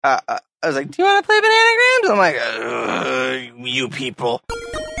I was like, do you want to play Bananagrams? I'm like, you people.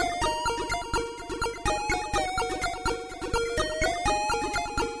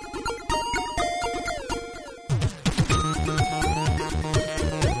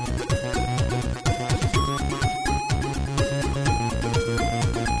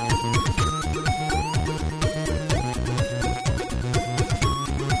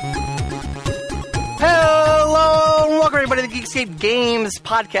 Everybody, the Geekscape Games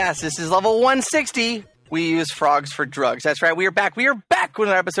podcast. This is level 160. We use frogs for drugs. That's right. We are back. We are back with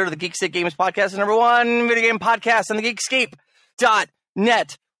another episode of the Geekscape Games podcast, the number one video game podcast on the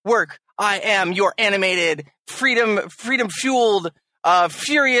Geekscape.net work. I am your animated, freedom-fueled,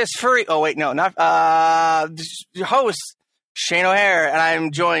 furious furry. Oh wait, no, not host Shane O'Hare, and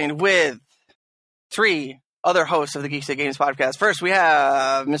I'm joined with three other hosts of the Geekscape Games podcast. First, we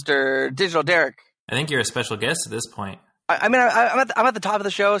have Mr. Digital Derek. I think you're a special guest at this point. I'm at the top of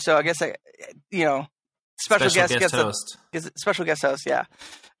the show, so I guess special guest host. Special guest host, yeah.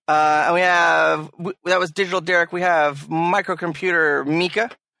 And we have that was Digital Derek. We have Microcomputer Mika.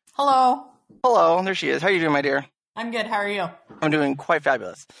 Hello. There she is. How are you doing, my dear? I'm good. How are you? I'm doing quite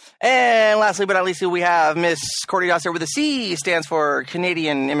fabulous. And lastly, but not least, we have Miss Cordy Dosser with a C, stands for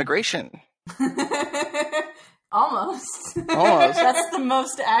Canadian Immigration. Almost. That's the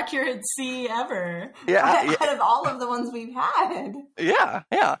most accurate C ever. Yeah. Out of all of the ones we've had. Yeah.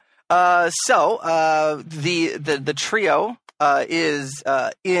 So the trio is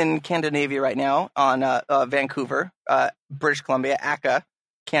in Scandinavia right now on Vancouver, British Columbia, ACA,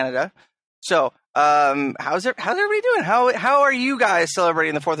 Canada. So how's everybody doing? How are you guys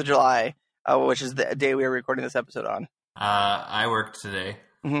celebrating the 4th of July, which is the day we are recording this episode on? I worked today.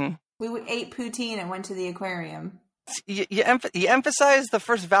 Mm-hmm. We ate poutine and went to the aquarium. You emphasize the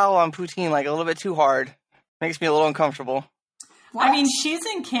first vowel on poutine like a little bit too hard. Makes me a little uncomfortable. What? I mean, she's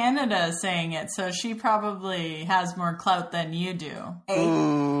in Canada saying it, so she probably has more clout than you do.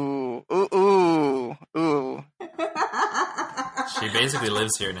 Ooh. She basically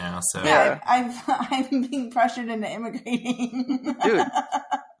lives here now, so yeah. I'm being pressured into immigrating. Dude,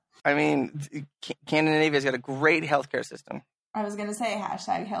 I mean, Scandinavia's got a great healthcare system. I was going to say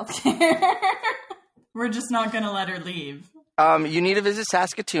 #healthcare. We're just not going to let her leave. You need to visit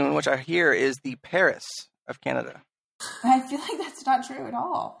Saskatoon, which I hear is the Paris of Canada. I feel like that's not true at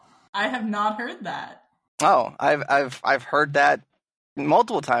all. I have not heard that. Oh, I've heard that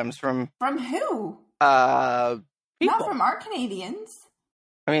multiple times from who? People. Not from our Canadians.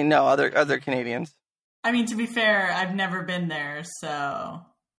 I mean, no, other Canadians. I mean, to be fair, I've never been there, so.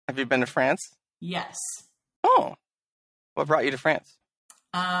 Have you been to France? Yes. Oh. What brought you to France?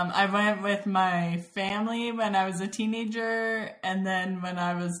 I went with my family when I was a teenager, and then when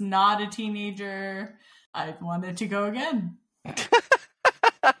I was not a teenager, I wanted to go again.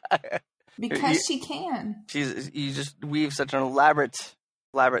 Because she can. You just weave such an elaborate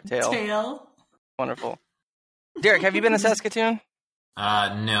tale. Wonderful. Derek, have you been to Saskatoon?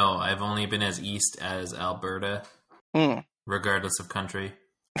 No, I've only been as east as Alberta, regardless of country.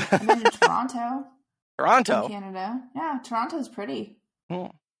 I've been to Toronto. Toronto? In Canada. Yeah, Toronto's pretty. Hmm.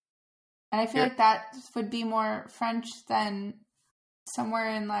 And I feel like that would be more French than somewhere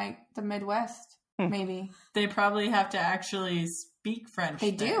in, like, the Midwest, maybe. They probably have to actually speak French. They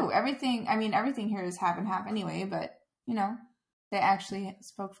do. Everything here is half and half anyway, but, they actually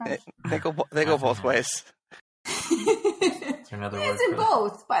spoke French. They go both ways. Is there another word it's in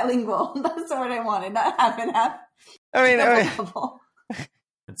both. Bilingual. That's the word I wanted, not half and half. I mean,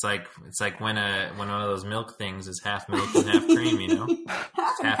 It's like when one of those milk things is half milk and half cream,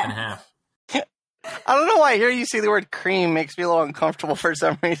 It's half and half. I don't know why I hear you say the word cream makes me a little uncomfortable for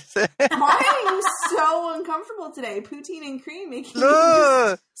some reason. Why are you so uncomfortable today? Poutine and cream make you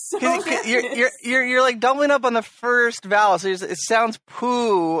you're like doubling up on the first vowel, so it sounds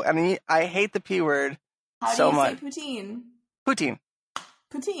poo. I mean, I hate the P word so much. How do you say poutine? Poutine.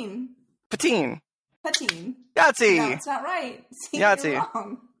 Poutine. Poutine. Poutine. Yahtzee. No, it's not right. See, Yahtzee. you're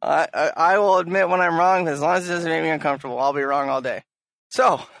wrong. I will admit when I'm wrong, as long as it doesn't make me uncomfortable, I'll be wrong all day.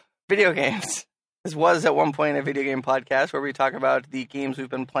 So, video games. This was at one point a video game podcast where we talk about the games we've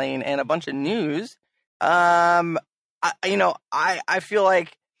been playing and a bunch of news. I feel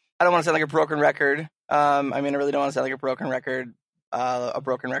like I don't want to sound like a broken record. I really don't want to sound like a broken record. A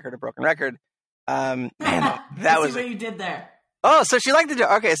broken record. Man, that was what you did there. Oh, so she liked the joke.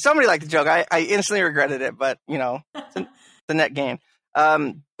 Okay, somebody liked the joke. I instantly regretted it, but it's the net gain.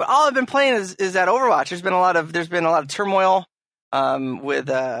 But all I've been playing is that Overwatch. There's been a lot of turmoil with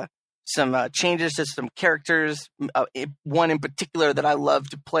some changes to some characters. One in particular that I love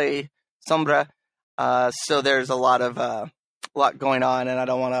to play, Sombra. So there's a lot of lot going on, and I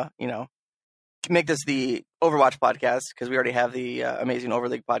don't want to, make this the Overwatch podcast because we already have the amazing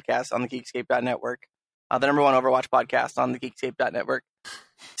Overleague podcast on the Geekscape.network, the number one Overwatch podcast on the Geekscape.network.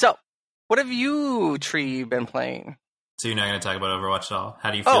 So, what have you, Tree, been playing? So you're not going to talk about Overwatch at all?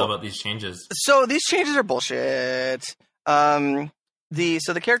 How do you feel about these changes? So these changes are bullshit. The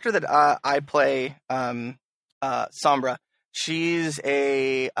character that I play, Sombra, she's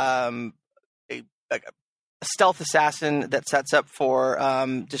a stealth assassin that sets up for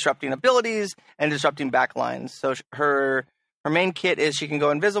disrupting abilities and disrupting backlines. So her main kit is she can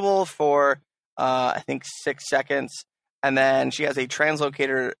go invisible for I think 6 seconds, and then she has a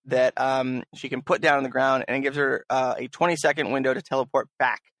translocator that she can put down on the ground, and it gives her a 20-second window to teleport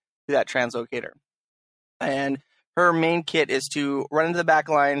back to that translocator. And her main kit is to run into the back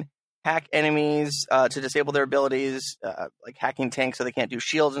line, hack enemies to disable their abilities, like hacking tanks so they can't do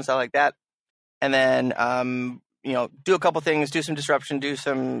shields and stuff like that. And then, do a couple things, do some disruption, do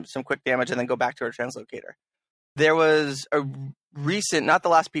some quick damage, and then go back to her translocator. There was a recent, not the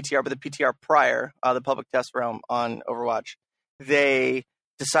last PTR, but the PTR prior, the public test realm on Overwatch. They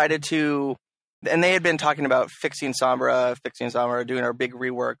decided to, and they had been talking about fixing Sombra, doing our big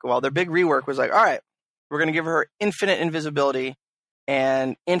rework. Well, their big rework was like, all right, we're going to give her infinite invisibility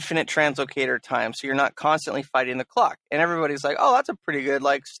and infinite translocator time, so you're not constantly fighting the clock. And everybody's like, oh, that's a pretty good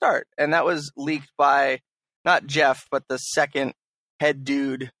start. And that was leaked by not Jeff, but the second head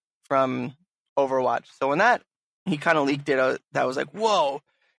dude from Overwatch. So when he kind of leaked it, that was like, whoa,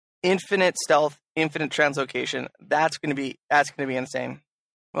 infinite stealth, infinite translocation. That's gonna be insane.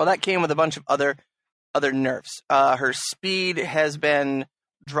 Well, that came with a bunch of other nerfs. Her speed has been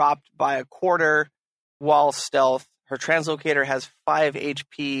dropped by a quarter while stealth. Her translocator has 5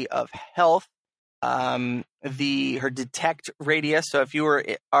 HP of health. Her detect radius. So if you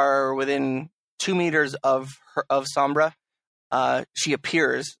are within 2 meters of Sombra, she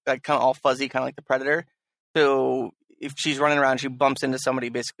appears like kind of all fuzzy, kind of like the Predator. So if she's running around, she bumps into somebody.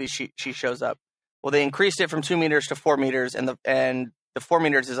 Basically, she shows up. Well, they increased it from 2 meters to 4 meters, and the 4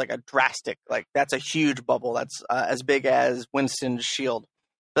 meters is like a drastic, that's a huge bubble. That's as big as Winston's shield.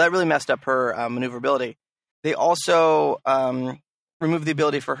 So that really messed up her maneuverability. They also removed the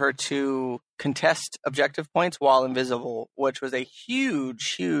ability for her to contest objective points while invisible, which was a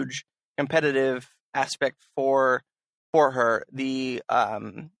huge, huge competitive aspect for her. If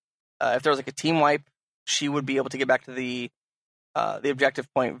there was a team wipe, she would be able to get back to the objective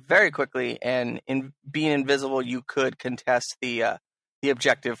point very quickly, and in being invisible, you could contest the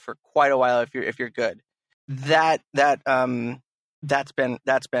objective for quite a while if you're good. That's been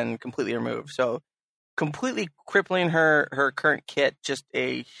completely removed. So completely crippling her current kit. Just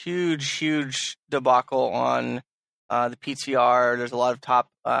a huge debacle on the PTR. There's a lot of top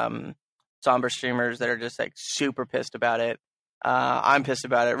Sombra streamers that are just super pissed about it. I'm pissed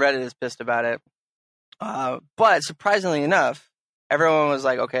about it. Reddit is pissed about it. But surprisingly enough, everyone was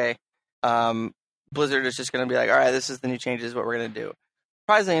like, okay, Blizzard is just going to be like, all right, this is the new changes, what we're going to do.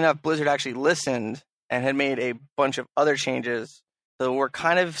 Surprisingly enough, Blizzard actually listened and had made a bunch of other changes. So we're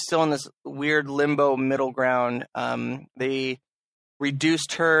kind of still in this weird limbo middle ground. They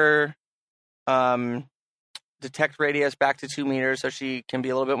reduced her detect radius back to 2 meters so she can be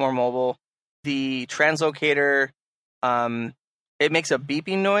a little bit more mobile. The translocator, it makes a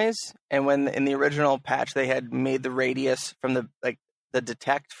beeping noise, and when in the original patch they had made the radius from the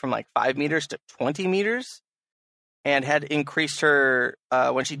detect from 5 meters to 20 meters, and had increased her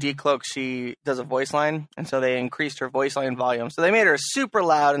when she decloaks, she does a voice line, and so they increased her voice line volume. So they made her super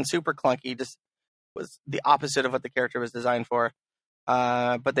loud and super clunky. Just was the opposite of what the character was designed for.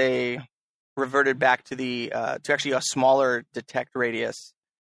 But they reverted back to actually a smaller detect radius.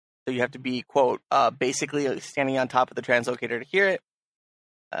 So you have to be, quote, basically standing on top of the translocator to hear it.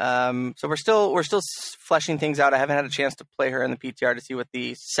 So we're still fleshing things out. I haven't had a chance to play her in the PTR to see what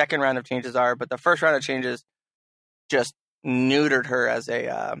the second round of changes are, but the first round of changes just neutered her as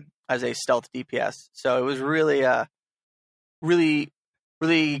a stealth DPS. So it was really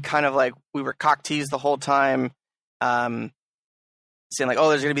kind of like we were cock teased the whole time, saying oh,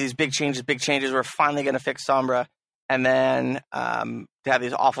 there's going to be these big changes. We're finally going to fix Sombra. And then to have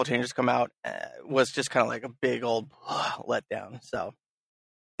these awful changes come out was just kind of like a big old letdown. So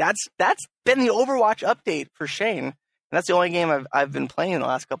that's been the Overwatch update for Shane. And that's the only game I've been playing in the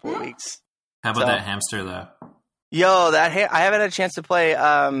last couple of weeks. How about that hamster, though? Yo, I haven't had a chance to play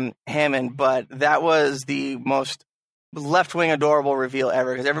Hammond, but that was the most left-wing adorable reveal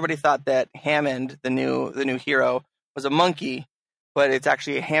ever, because everybody thought that Hammond, the new hero, was a monkey, but it's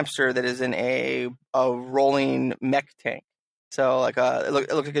actually a hamster that is in a rolling mech tank. So it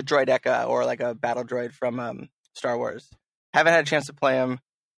looks like a droideka or like a battle droid from Star Wars. Haven't had a chance to play him,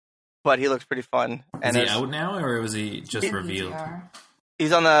 but he looks pretty fun. Is he out now, or was he just revealed?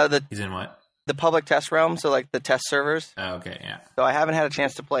 He's on the He's in what? the public test realm, so like the test servers. Oh, okay, yeah. So I haven't had a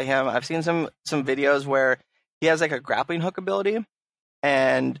chance to play him. I've seen some videos where he has like a grappling hook ability,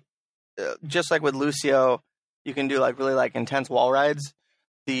 and just like with Lucio, you can do like really like intense wall rides.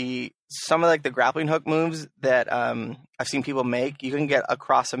 Some of like the grappling hook moves that I've seen people make, you can get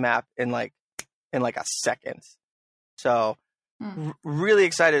across a map in like a second. So really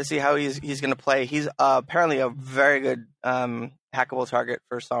excited to see how he's going to play. He's apparently a very good hackable target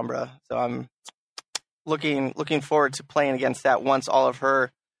for Sombra. So I'm looking forward to playing against that once all of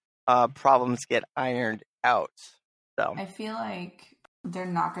her problems get ironed out. So I feel like they're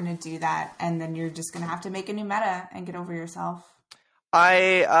not going to do that, and then you're just going to have to make a new meta and get over yourself.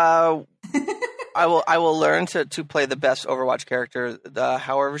 I will learn to play the best Overwatch character,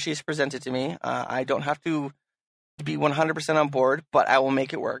 however she's presented to me. I don't have to be 100% on board, but I will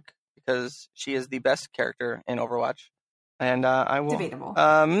make it work because she is the best character in Overwatch, and I will. Debatable.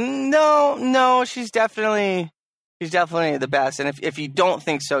 No, she's definitely the best. And if you don't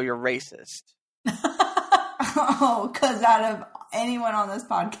think so, you're racist. Oh, because out of anyone on this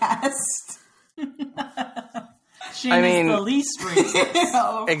podcast. She is the least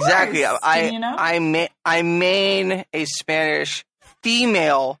racist. Exactly. You know? I main a Spanish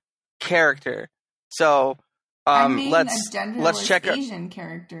female character. So let's check out Asian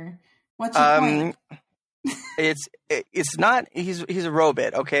character. What's your point? It's not he's a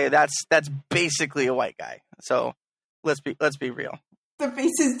robot, okay? That's basically a white guy. So let's be real. The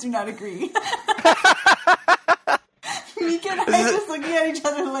faces do not agree. Mika and I are just looking at each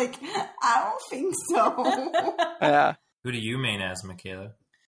other like, I don't think so. Yeah. Who do you main as, Michaela?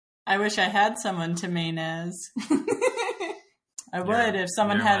 I wish I had someone to main as. I would if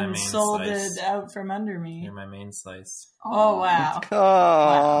someone hadn't sold it out from under me. You're my main slice. Oh, wow. Oh.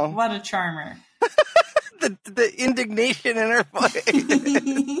 Wow. What a charmer. the indignation in her voice.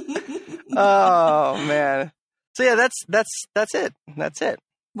 Oh, man. So yeah, that's it. That's it.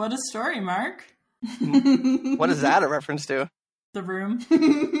 What a story, Mark. What is that a reference to? The Room.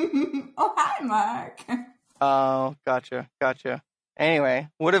 Oh, hi, Mark. Oh, gotcha. Anyway,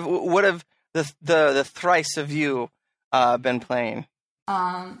 what have the thrice of you been playing?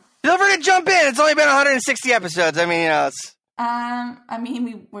 Feel free to jump in. It's only been 160 episodes. I mean, it's.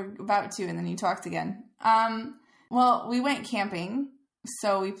 We were about to, and then you talked again. Well, we went camping,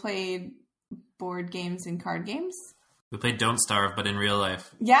 so we played board games and card games. We played Don't Starve, but in real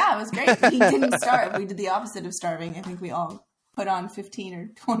life. Yeah, it was great. We didn't starve. We did the opposite of starving. I think we all put on 15 or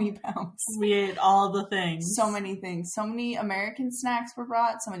 20 pounds. We ate all the things. So many things. So many American snacks were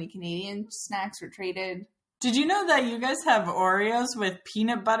brought. So many Canadian snacks were traded. Did you know that you guys have Oreos with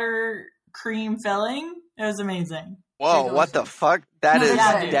peanut butter cream filling? It was amazing. Whoa, what the fuck? They're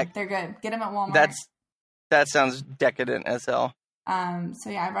good. They're good. Get them at Walmart. That sounds decadent as hell. So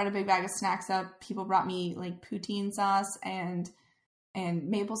yeah, I brought a big bag of snacks up. People brought me like poutine sauce and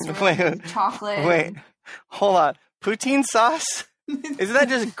maple syrup and chocolate. Wait, hold on. Poutine sauce? Isn't that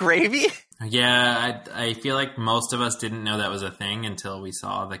just gravy? Yeah, I feel like most of us didn't know that was a thing until we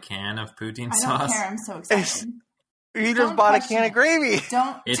saw the can of poutine sauce. I don't care. I'm so excited. You just bought a can of gravy.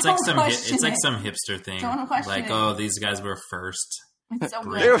 It's like some hipster thing. Don't question like, it. Oh, these guys were first. It's so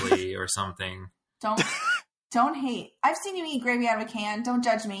Gravely or something. Don't hate. I've seen you eat gravy out of a can. Don't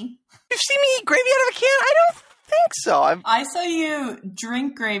judge me. You've seen me eat gravy out of a can? I don't think so. I saw you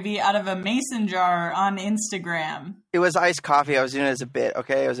drink gravy out of a mason jar on Instagram. It was iced coffee. I was doing it as a bit,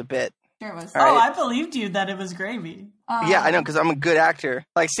 okay? It was a bit. Sure it was. All right. I believed you that it was gravy. Yeah, I know, because I'm a good actor.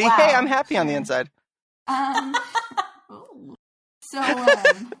 Like, see, wow. Hey, I'm happy on the inside.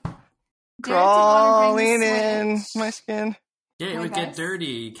 Crawling in my skin. Yeah, it would get dirty.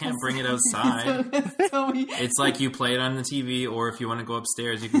 You can't bring it outside. It's like you play it on the TV, or if you want to go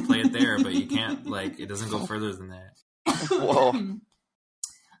upstairs, you can play it there, but you can't, like, it doesn't go further than that. Whoa.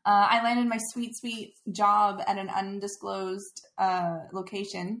 I landed my sweet job at an undisclosed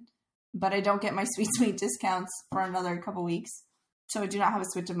location, but I don't get my sweet discounts for another couple weeks. So I do not have a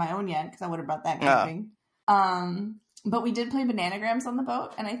Switch of my own yet, because I would have brought that camping. But we did play Bananagrams on the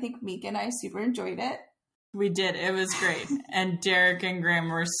boat, and I think Mika and I super enjoyed it. We did. It was great. And Derek and Graham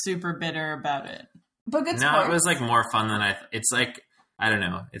were super bitter about it. But good No, sports. it was like more fun than it's like, I don't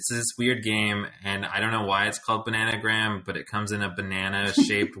know. It's this weird game, and I don't know why it's called Bananagram, but it comes in a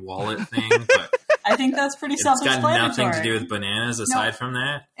banana-shaped wallet thing. But I think that's pretty It's got self-explanatory. nothing to do with bananas aside from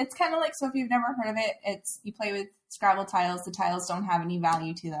that. It's kind of like, so if you've never heard of it, it's you play with Scrabble tiles. The tiles don't have any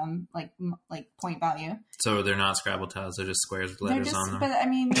value to them, like point value. So they're not Scrabble tiles; they're just squares with letters on them. But I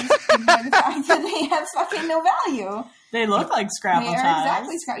mean, you just ignore the fact that they have fucking no value. They look like Scrabble They are tiles.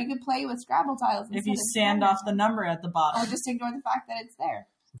 exactly Scrabble. You could play with Scrabble tiles If you instead of sand Scrabble. off the number at the bottom. Or just ignore the fact that it's there.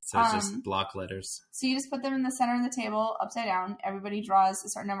 So it's just block letters. So you just put them in the center of the table, upside down. Everybody draws a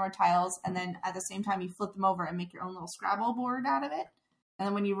certain number of tiles, and then at the same time, you flip them over and make your own little Scrabble board out of it. And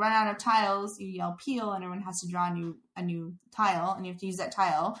then when you run out of tiles, you yell "peel," and everyone has to draw a new tile, and you have to use that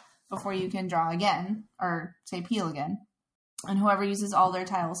tile before you can draw again, or say "peel" again. And whoever uses all their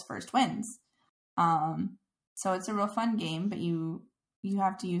tiles first wins. So it's a real fun game, but you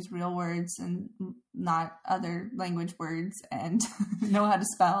have to use real words and not other language words, and know how to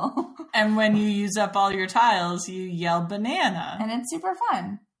spell. And when you use up all your tiles, you yell banana. And it's super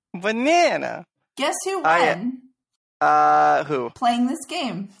fun. Banana. Guess who won Who? playing this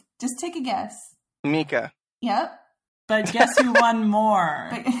game? Just take a guess. Mika. Yep. But guess who won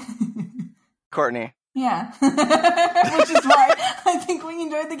more? Courtney. Yeah. Which is why I think we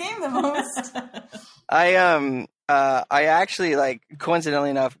enjoyed the game the most. I actually, like, coincidentally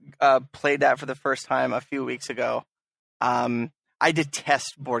enough, played that for the first time a few weeks ago. I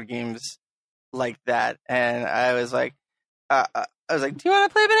detest board games like that, and I was like, do you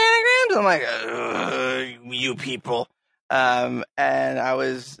want to play Bananagrams? I'm like, you people. And I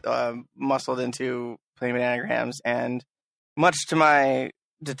was muscled into playing Bananagrams, and much to my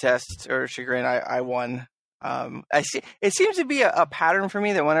detest or chagrin, I won. It seems to be a pattern for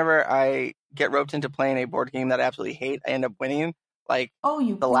me that whenever I get roped into playing a board game that I absolutely hate, I end up winning. Like,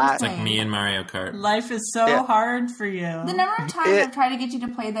 you the last, It's like me and Mario Kart. Life is so hard for you. The number of times I've tried to get you to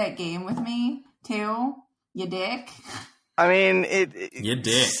play that game with me, too, you dick. I mean, You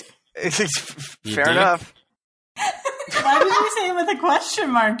dick. You fair dick? enough. Why did you say it with a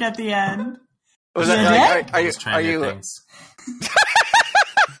question mark at the end? Was You that dick? like, Just trying new things.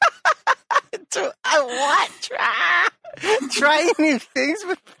 what? Trying new things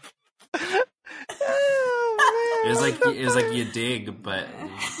with. Oh, It was like you dig, but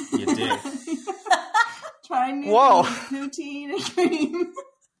you dig. Try new Whoa. poutine and cream.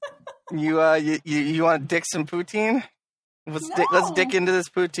 You want to dick some poutine? Let's dick into this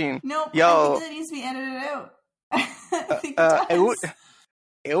poutine. No, Yo. I think that needs to be edited out. I think it does.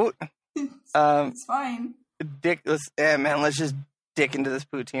 It's fine. Dick. Let's just dick into this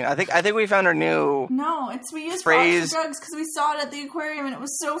poutine. I think we found our new. No, we used phrase. Frogs for Drugs because we saw it at the aquarium and it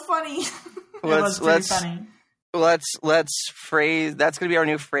was so funny. It was pretty funny. Let's phrase. That's gonna be our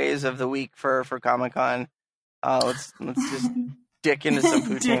new phrase of the week for Comic-Con. Let's just dick into some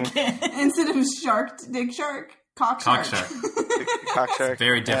poutine. Instead of dick shark, cock shark. Cock shark.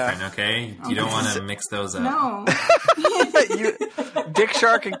 Very different, okay? You don't want to mix those up. No. Dick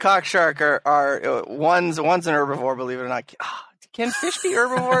shark and cock shark are one's an herbivore, believe it or not. Can fish be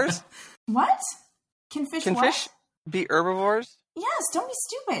herbivores? What? Can fish be herbivores? Yes, don't be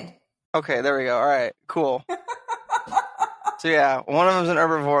stupid. Okay, there we go. All right, cool. So yeah, one of them's an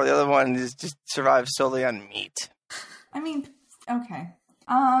herbivore, the other one just survives solely on meat. I mean, okay.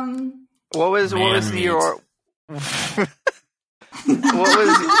 What was meat. your what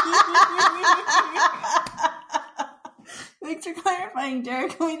was Thanks for clarifying,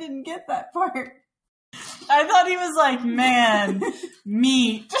 Derek. We didn't get that part. I thought he was like, man,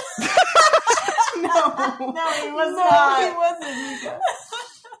 meat. No, he was not. He wasn't. Mika.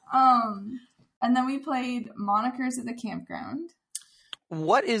 And then we played Monikers at the campground.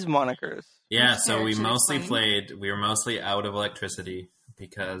 What is Monikers? Yeah, so we Should mostly explain. we were mostly out of electricity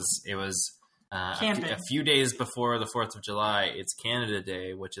because it was Camping. a few days before the 4th of July. It's Canada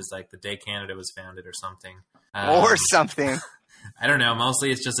Day, which is like the day Canada was founded or something. Or something. I don't know.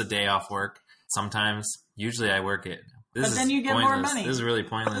 Mostly it's just a day off work. Sometimes, usually I work it. This But is then you get more pointless. money. This is a really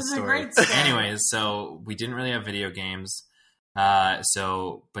pointless This is a story. great story. Anyways, so we didn't really have video games.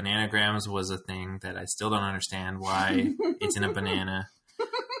 So Bananagrams was a thing that I still don't understand why it's in a banana.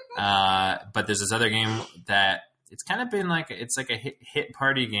 But there's this other game that it's kind of been like it's like a hit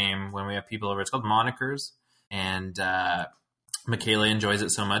party game when we have people over. It's called Monikers, and Michaela enjoys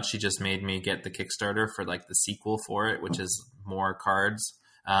it so much she just made me get the Kickstarter for like the sequel for it, which is more cards.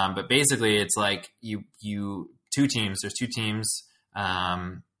 But basically, it's like you two teams. There's two teams,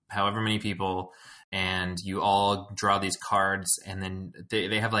 however many people, and you all draw these cards, and then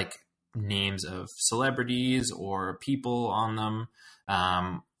they have like names of celebrities or people on them.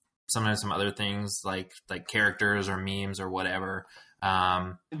 Sometimes some other things like characters or memes or whatever.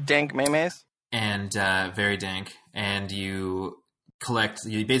 Dank memes? And very dank. And you collect.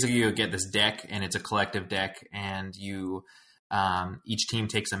 You get this deck, and it's a collective deck, and you each team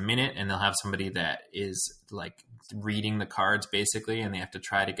takes a minute, and they'll have somebody that is like reading the cards basically, and they have to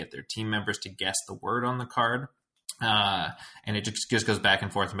try to get their team members to guess the word on the card. And it just goes back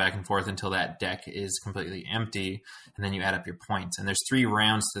and forth until that deck is completely empty, and then you add up your points. And there's 3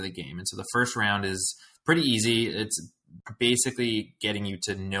 rounds to the game, and so the first round is pretty easy. It's basically getting you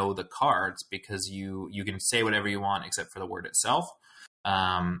to know the cards, because you can say whatever you want except for the word itself.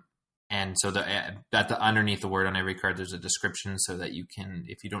 And so underneath the word on every card, there's a description, so that you can,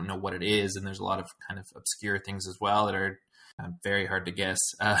 if you don't know what it is, and there's a lot of kind of obscure things as well that are very hard to guess,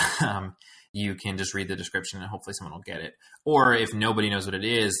 you can just read the description and hopefully someone will get it. Or if nobody knows what it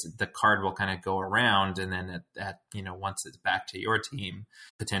is, the card will kind of go around, and then once it's back to your team,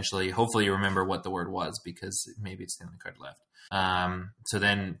 hopefully you remember what the word was, because maybe it's the only card left. So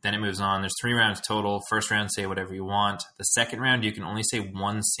then it moves on. There's 3 rounds total. First round, say whatever you want. The second round, you can only say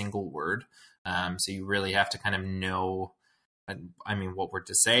one single word. So you really have to kind of know, what word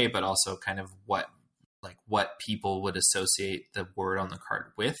to say, but also kind of what people would associate the word on the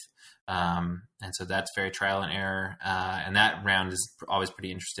card with. And so that's very trial and error. And that round is always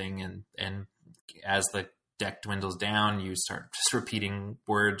pretty interesting. And as the deck dwindles down, you start just repeating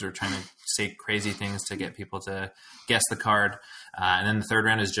words or trying to say crazy things to get people to guess the card. And then the third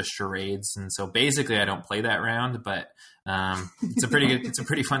round is just charades. And so basically I don't play that round, but it's a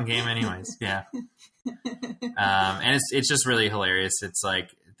pretty fun game anyways. Yeah. And it's just really hilarious. It's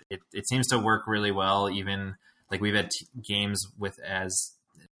like, it seems to work really well. Even like we've had games with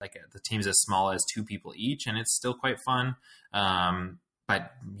the teams as small as 2 people each, and it's still quite fun.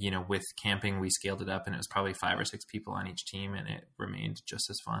 But with camping, we scaled it up, and it was probably 5 or 6 people on each team, and it remained just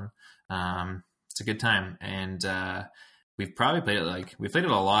as fun. It's a good time, and we've probably played it we've played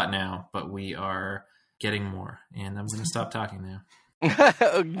it a lot now, but we are getting more. And I'm going to stop talking now.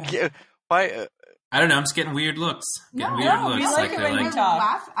 Why? I don't know. I'm just getting weird looks. We like it when you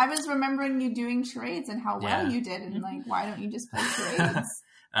talk. I was remembering you doing charades and how well you did, and why don't you just play charades?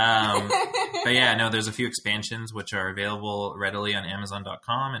 But yeah, no, there's a few expansions which are available readily on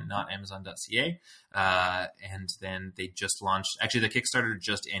Amazon.com and not Amazon.ca. And then they just launched, actually the Kickstarter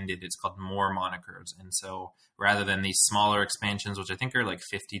just ended. It's called More Monikers. And so rather than these smaller expansions, which I think are like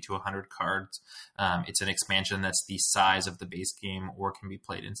 50 to 100 cards, it's an expansion that's the size of the base game or can be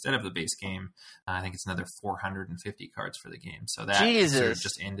played instead of the base game. I think it's another 450 cards for the game. So that sort of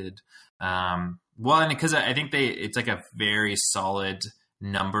just ended. And because I think it's like a very solid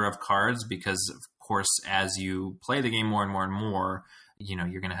number of cards, because of course as you play the game more and more and more,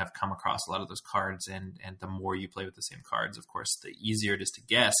 you're going to have come across a lot of those cards, and the more you play with the same cards, of course the easier it is to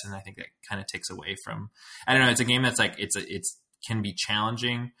guess. And I think that kind of takes away from, I don't know, it's a game that's like it's can be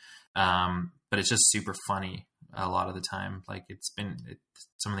challenging, but it's just super funny a lot of the time. Like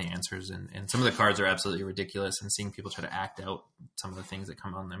some of the answers and some of the cards are absolutely ridiculous, and seeing people try to act out some of the things that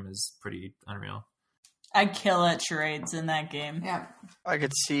come on them is pretty unreal. I kill at charades in that game. Yeah. I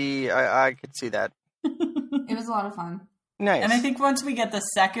could see that. It was a lot of fun. Nice. And I think once we get the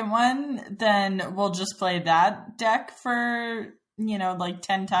second one, then we'll just play that deck for, 10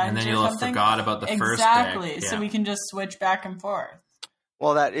 times. And then you'll have forgot about the first deck. Exactly. Yeah. So we can just switch back and forth.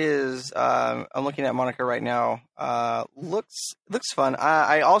 Well, that is, I'm looking at Monica right now. Looks fun.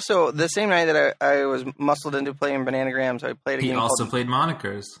 I also, the same night that I was muscled into playing Bananagrams, I played a game. He also played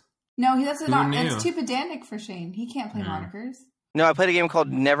Monikers. No, that's not. It's too pedantic for Shane. He can't play Monikers. No, I played a game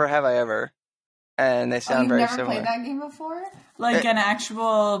called Never Have I Ever, and they sound very similar. You've never played that game before? Like an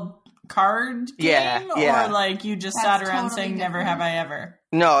actual card game? Yeah. Or like you just sat around totally saying different. Never have I ever?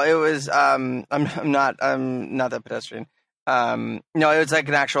 No, it was, I'm not that pedestrian. No, it was like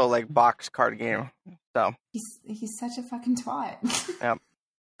an actual like box card game. So he's such a fucking twat. Yeah.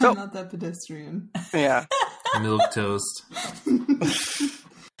 I'm not that pedestrian. Yeah. Milk toast.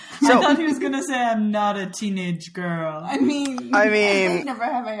 I thought he was going to say, I'm not a teenage girl. I mean, never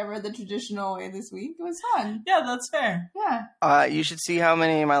have I ever the traditional way this week. It was fun. Yeah, that's fair. Yeah. You should see how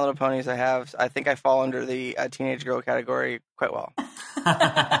many My Little Ponies I have. I think I fall under the teenage girl category quite well.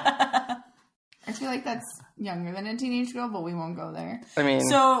 I feel like that's younger than a teenage girl, but we won't go there. I mean,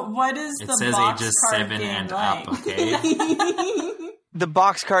 so what is the says box ages card 7 game and like? up, okay? The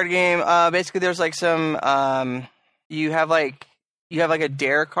box card game, basically there's like some, you have like a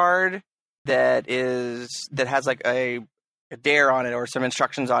dare card that has like a dare on it or some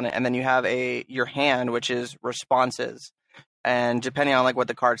instructions on it, and then you have your hand, which is responses. And depending on like what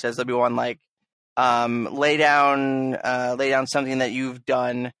the card says, there'll be one like lay down something that you've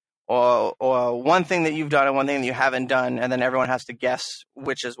done, or one thing that you've done and one thing that you haven't done, and then everyone has to guess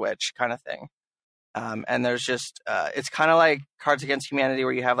which is which kind of thing. And there's just it's kind of like Cards Against Humanity,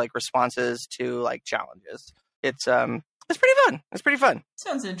 where you have like responses to like challenges. It's pretty fun. It's pretty fun.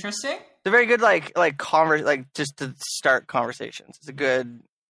 Sounds interesting. It's a very good like just to start conversations. It's a good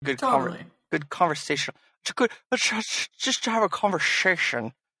Totally. good conversation. It's a good just to have a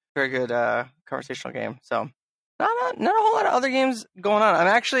conversation. Very good conversational game. So not a whole lot of other games going on. I'm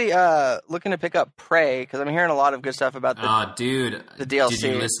actually looking to pick up Prey because I'm hearing a lot of good stuff about the the DLC. Did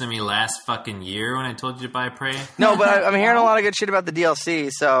you listen to me last fucking year when I told you to buy Prey? No, but I'm hearing a lot of good shit about the DLC.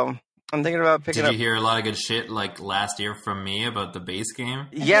 So I'm thinking about picking up. Did you hear a lot of good shit like last year from me about the base game?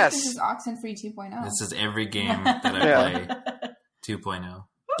 Yes. This is Oxenfree 2.0. This is every game that I play 2.0.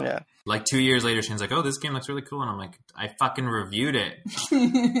 Yeah. Like 2 years later, Shane's like, "Oh, this game looks really cool," and I'm like, "I fucking reviewed it."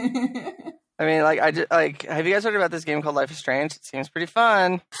 I mean, have you guys heard about this game called Life is Strange? It seems pretty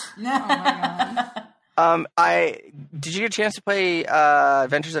fun. Oh my god. Did you get a chance to play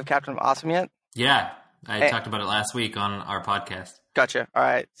Adventures of Captain Awesome yet? Yeah, I talked about it last week on our podcast. Gotcha. All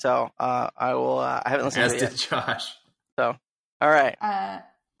right. So I will. I haven't listened As to it did yet. Josh. So all right,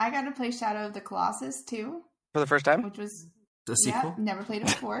 I got to play Shadow of the Colossus too, for the first time. which was The sequel? never played it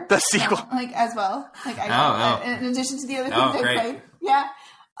before. The sequel. So, like as well. Like in addition to the other Oh, things I great. played. Yeah.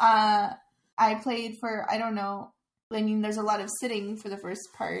 I played for, I don't know. I mean, there's a lot of sitting for the first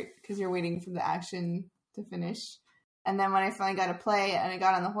part because you're waiting for the action to finish. And then when I finally got to play and I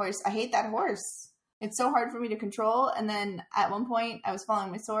got on the horse, I hate that horse. It's so hard for me to control. And then at one point I was following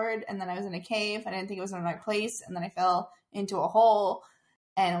my sword and then I was in a cave. I didn't think it was in the right place. And then I fell into a hole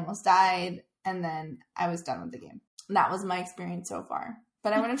and almost died. And then I was done with the game. And that was my experience so far.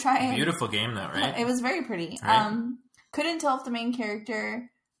 But I'm going to try it. Beautiful game, though, right? It was very pretty. Right. Couldn't tell if the main character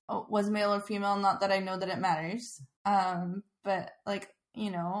was male or female. Not that I know that it matters. But like, you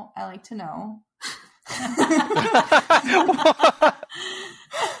know, I like to know.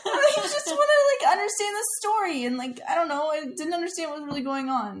 I just want to like understand the story, and like I don't know, I didn't understand what was really going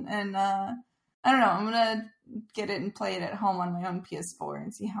on, and I don't know. I'm gonna get it and play it at home on my own PS4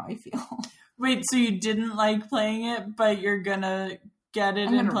 and see how I feel. Wait, so you didn't like playing it, but you're gonna get it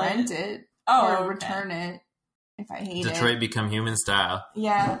I'm and gonna play rent it? it Oh, or okay. return it if I hate it. Detroit Become Human style.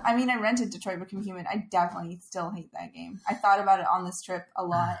 Yeah, I mean, I rented Detroit Become Human. I definitely still hate that game. I thought about it on this trip a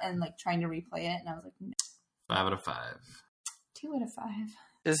lot and like trying to replay it, and I was like, no. 5 out of 5. 2 out of 5.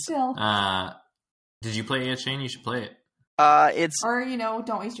 Is- Still, Did you play it, Shane? You should play it. It's or you know,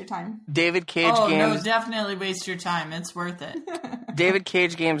 don't waste your time. David Cage Oh, games. no, definitely waste your time. It's worth it. David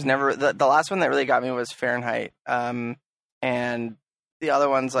Cage games never. The last one that really got me was Fahrenheit. And the other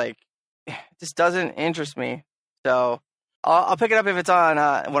one's like, it just doesn't interest me. So I'll pick it up if it's on.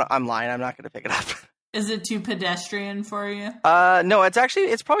 Well, I'm lying. I'm not going to pick it up. Is it too pedestrian for you? No,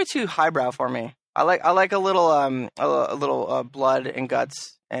 it's probably too highbrow for me. I like a little blood and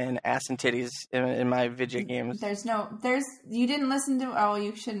guts and ass and titties in my video games. You didn't listen to, oh,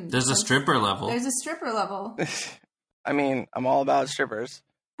 you shouldn't. There's a stripper level. There's a stripper level. I mean, I'm all about strippers.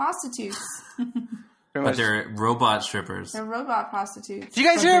 Prostitutes. Pretty But much. they're robot strippers. They're robot prostitutes. Did you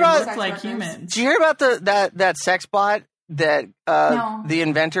guys But hear they about? look sex like workers? humans. Did you hear about that sex bot that No. the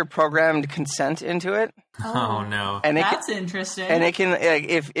inventor programmed consent into it? Oh, no. And it That's interesting. And it can,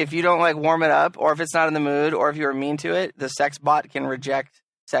 if you don't like warm it up, or if it's not in the mood, or if you are mean to it, the sex bot can reject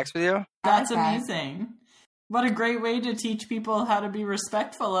sex with you. That's I like that. amazing. What a great way to teach people how to be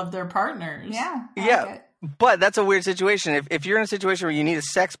respectful of their partners. Yeah. I Yeah. like it. But that's a weird situation. If you're in a situation where you need a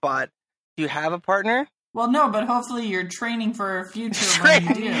sex bot, do you have a partner? Well, no, but hopefully you're training for a future when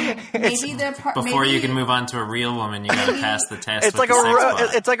you do. Maybe they're Before you can move on to a real woman, you gotta pass the test. It's with like the sex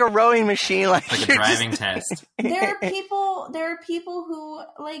bot. it's like a rowing machine, like, It's like a you're just- driving test. There are people who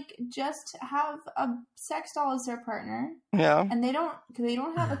like just have a sex doll as their partner, Yeah. and they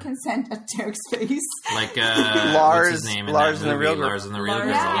don't have a consent at Derek's face. Like Lars- what's his name in Lars that and the movie? Real Girl. Lars and the Real Lars,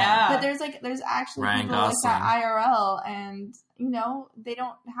 Girl. yeah. But there's actually Ryan people like that Gosling. IRL, and you know they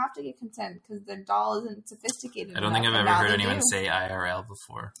don't have to get consent because their doll isn't sophisticated. I don't think I've enough, ever and now heard they anyone do. say IRL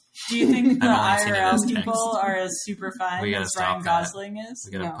before. Do you think the I've only seen it as IRL text. people are as super fine We gotta as stop Ryan that. Gosling is?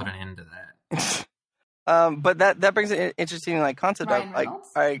 We gotta No. put an end to that. But that brings an interesting like concept Ryan of like, Reynolds?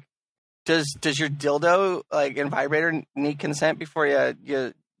 like does your dildo like and vibrator need consent before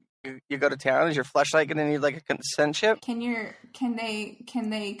you go to town? Is your fleshlight going to need like a consent chip? Can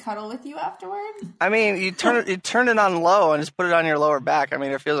they cuddle with you afterward? I mean, you turn it on low and just put it on your lower back. I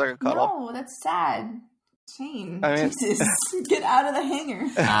mean, it feels like a cuddle. No, that's sad. Shane, I mean- Jesus, get out of the hanger.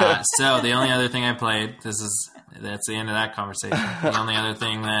 So the only other thing I played, that's the end of that conversation. The only other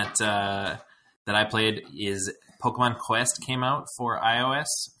thing that I played is Pokemon Quest came out for iOS.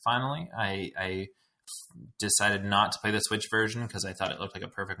 Finally, I decided not to play the Switch version because I thought it looked like a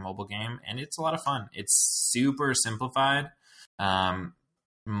perfect mobile game, and it's a lot of fun. It's super simplified.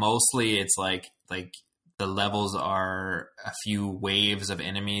 Mostly it's like the levels are a few waves of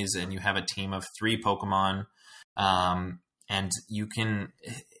enemies, and you have a team of 3 Pokemon, and you can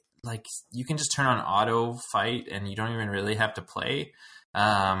just turn on auto fight, and you don't even really have to play,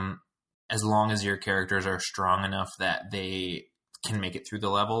 as long as your characters are strong enough that they can make it through the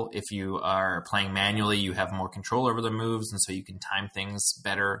level. If you are playing manually, you have more control over the moves, and so you can time things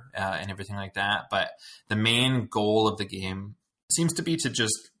better and everything like that. But the main goal of the game seems to be to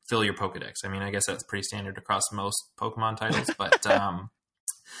just fill your Pokedex. I mean, I guess that's pretty standard across most Pokemon titles, but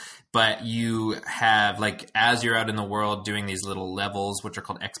but you have, like, as you're out in the world doing these little levels, which are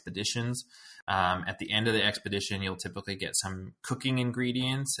called expeditions, at the end of the expedition, you'll typically get some cooking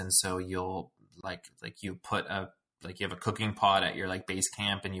ingredients. And so you'll you have a cooking pot at your like base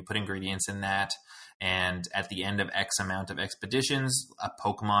camp, and you put ingredients in that. And at the end of X amount of expeditions, a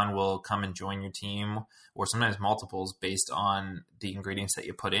Pokemon will come and join your team, or sometimes multiples, based on the ingredients that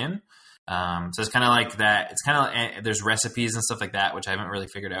you put in. So it's kind of like that. It's kind of, there's recipes and stuff like that, which I haven't really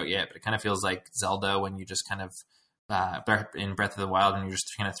figured out yet, but it kind of feels like Zelda when you just kind of, in Breath of the Wild, when you're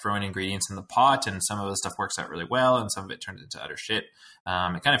just kind of throwing ingredients in the pot, and some of the stuff works out really well, and some of it turns into utter shit.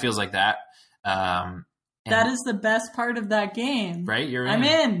 It kind of feels like that. That is the best part of that game. Right? I'm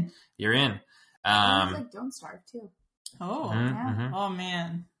in. You're in. It's like Don't Starve too. Oh, Yeah. Oh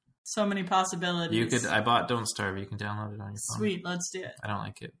man, so many possibilities. I bought Don't Starve. You can download it on your phone. Sweet, let's do it. I don't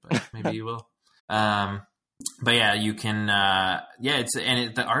like it, but maybe you will. But yeah, you can.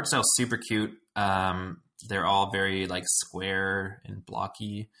 The art style's super cute. They're all very like square and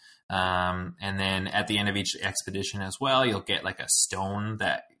blocky. And then at the end of each expedition as well, you'll get like a stone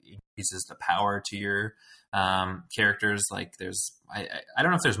that increases the power to your characters. Like I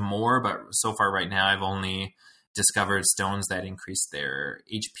don't know if there's more, but so far right now I've only discovered stones that increase their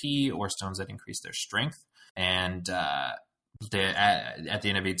HP or stones that increase their strength. And at the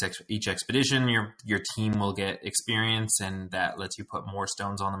end of each expedition, your team will get experience, and that lets you put more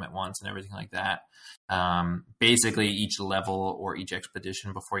stones on them at once and everything like that. Basically, each level or each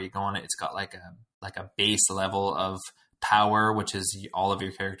expedition before you go on it, it's got like a base level of power, which is all of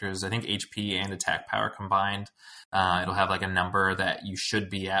your characters, I think HP and attack power combined. It'll have like a number that you should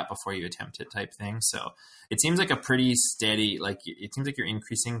be at before you attempt it, type thing. So it seems like a pretty steady, it seems like you're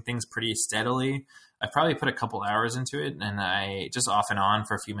increasing things pretty steadily. I've probably put a couple hours into it, and I just off and on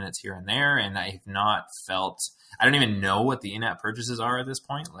for a few minutes here and there, and I've not felt, I don't even know what the in-app purchases are at this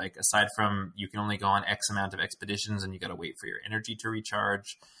point. Like, aside from you can only go on X amount of expeditions and you got to wait for your energy to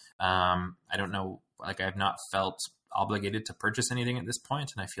recharge. I don't know, like, I've not felt obligated to purchase anything at this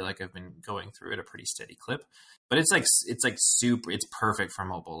point, and I feel like I've been going through it a pretty steady clip. But it's super, it's perfect for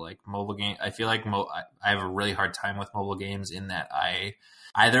mobile. Like, mobile game, I feel like I have a really hard time with mobile games in that I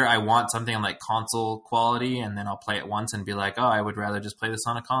want something on like console quality, and then I'll play it once and be like, oh, I would rather just play this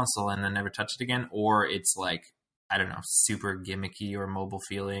on a console and then never touch it again. Or it's like, I don't know, super gimmicky or mobile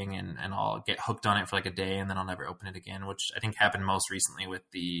feeling, and I'll get hooked on it for like a day and then I'll never open it again, which I think happened most recently with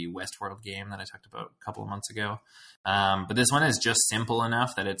the Westworld game that I talked about a couple of months ago. But this one is just simple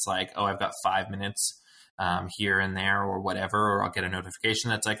enough that it's like, oh, I've got 5 minutes here and there or whatever, or I'll get a notification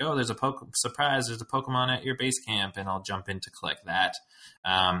that's like, oh, there's a surprise, there's a Pokemon at your base camp, and I'll jump in to collect that.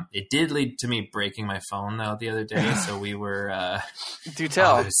 It did lead to me breaking my phone though the other day, so we were Do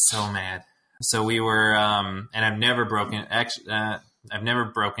tell. I was so mad. So we were and I've never broken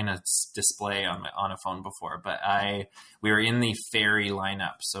a display on a phone before, but we were in the ferry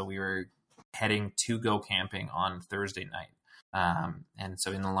lineup, so we were heading to go camping on Thursday night, and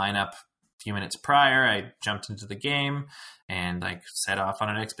so in the lineup few minutes prior, I jumped into the game and like set off on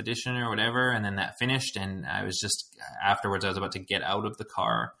an expedition or whatever, and then that finished, and I was just, afterwards I was about to get out of the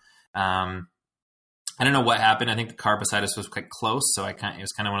car. I don't know what happened. I think the car beside us was quite close, so it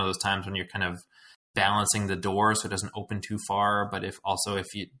was kind of one of those times when you're kind of balancing the door so it doesn't open too far, but if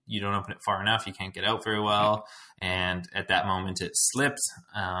you don't open it far enough, you can't get out very well. And at that moment it slipped,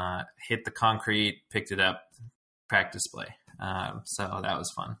 hit the concrete, picked it up, cracked display. So that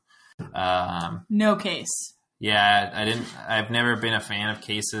was fun. No case. Yeah, I've never been a fan of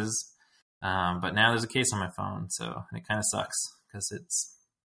cases, but now there's a case on my phone, so it kind of sucks because it's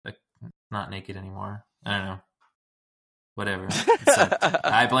like not naked anymore. I don't know, whatever.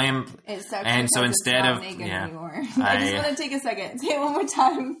 I blame. It sucks, and so instead of anymore. I just want to take a second. Say it one more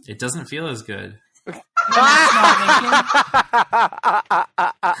time. It doesn't feel as good.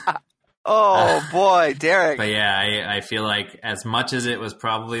 Oh boy, Derek. But yeah, I feel like as much as it was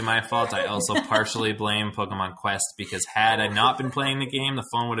probably my fault, I also partially blame Pokemon Quest because had I not been playing the game, the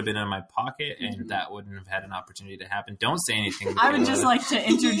phone would have been in my pocket and that wouldn't have had an opportunity to happen. Don't say anything. I would just like to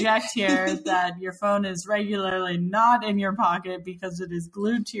interject here that your phone is regularly not in your pocket because it is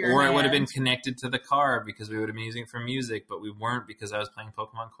glued to your Or hand. it would have been connected to the car because we would have been using it for music, but we weren't because I was playing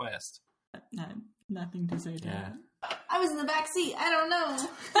Pokemon Quest. Nothing to say to that. I was in the back seat. I don't know.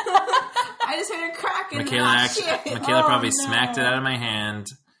 I just heard a crack in Michaela probably smacked it out of my hand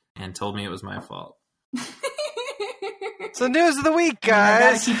and told me it was my fault. So news of the week, I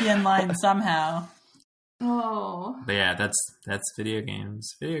guys. gotta keep you in line somehow. Oh. But yeah, that's video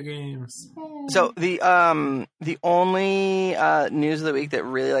games. Video games. So the only news of the week that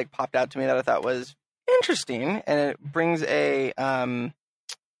really like popped out to me that I thought was interesting, and it brings an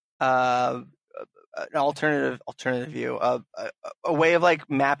alternative view of a way of like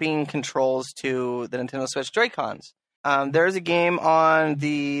mapping controls to the Nintendo Switch Joy-Cons. There's a game on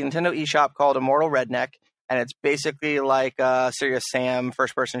the Nintendo eShop called Immortal Redneck, and it's basically like a Serious Sam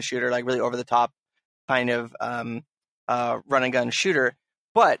first-person shooter, like really over-the-top kind of run-and-gun shooter.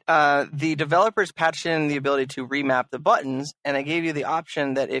 But the developers patched in the ability to remap the buttons, and they gave you the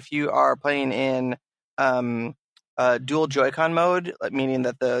option that if you are playing in dual Joy-Con mode, meaning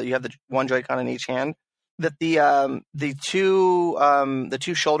that you have the one Joy-Con in each hand, that the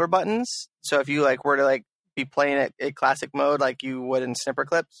two shoulder buttons. So if you like were to like be playing it a classic mode like you would in Snipper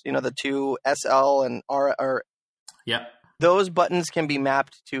Clips, the two SL and R, or Yep. those buttons can be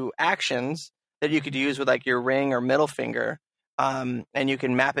mapped to actions that you could use with like your ring or middle finger, and you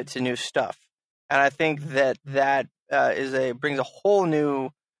can map it to new stuff. And I think that brings a whole new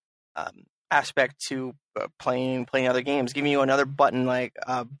aspect to playing other games, giving you another button like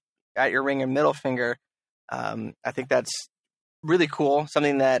at your ring and middle finger. I think that's really cool.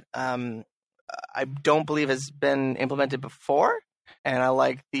 Something that I don't believe has been implemented before, and I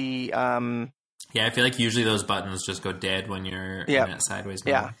like the. Yeah, I feel like usually those buttons just go dead when you're in that sideways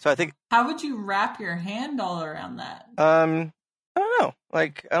mode. Yeah, so I think. How would you wrap your hand all around that? I don't know.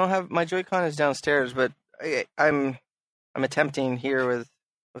 Like, I don't have my Joy-Con is downstairs, but I'm attempting here with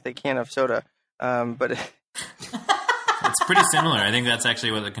a can of soda. But it's pretty similar. I think that's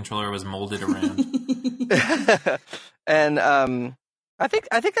actually what the controller was molded around. And I think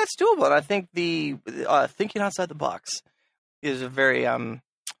that's doable. And I think the thinking outside the box is a very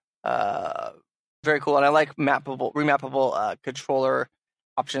very cool. And I like remappable controller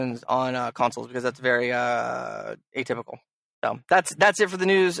options on consoles because that's very atypical. So that's it for the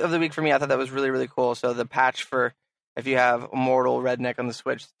news of the week for me. I thought that was really, really cool. So the patch for if you have Immortal Redneck on the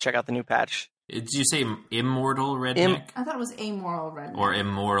Switch, check out the new patch. Did you say Immortal Redneck? I thought it was Amoral Redneck. Or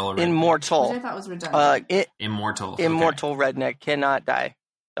Immortal Redneck? Immortal. Which I thought was redundant. Immortal. Immortal Redneck cannot die.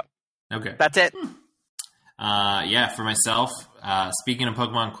 So, okay. That's it. Yeah, for myself, speaking of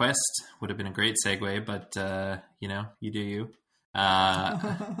Pokemon Quest, would have been a great segue, but, you do you.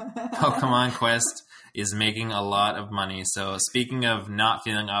 Pokemon Quest is making a lot of money. So speaking of not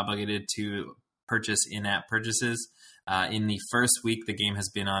feeling obligated to purchase in-app purchases, in the first week the game has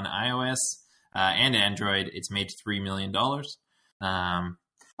been on iOS and Android, it's made $3 million. Oh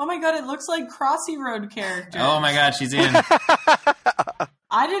my god, it looks like Crossy Road character. Oh my god, she's in.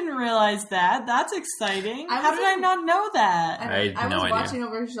 I didn't realize that. That's exciting. How did I not know that? I had no was idea. watching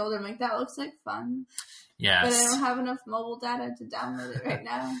over her shoulder. I'm like, that looks like fun. Yes. But I don't have enough mobile data to download it right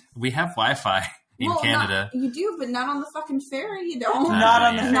now. We have Wi-Fi in Canada. You do, but not on the fucking ferry. You don't. Not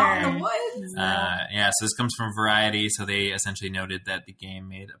on the ferry. Not in the woods. Yeah, so this comes from Variety. So they essentially noted that the game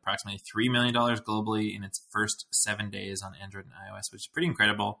made approximately $3 million globally in its first 7 days on Android and iOS, which is pretty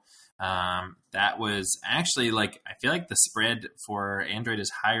incredible. That was actually I feel like the spread for Android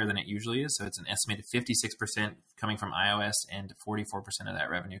is higher than it usually is. So it's an estimated 56% coming from iOS and 44% of that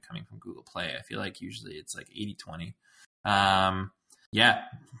revenue coming from Google Play. I feel like usually it's like 80-20. Yeah,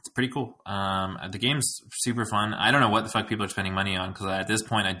 it's pretty cool. The game's super fun. I don't know what the fuck people are spending money on because at this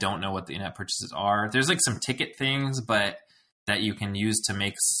point I don't know what the in-app purchases are. There's like some ticket things, but that you can use to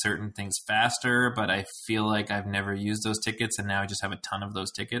make certain things faster. But I feel like I've never used those tickets, and now I just have a ton of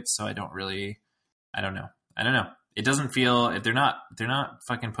those tickets. So I don't know. It doesn't feel they're not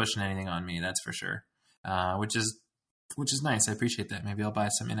fucking pushing anything on me. That's for sure. Which is nice. I appreciate that. Maybe I'll buy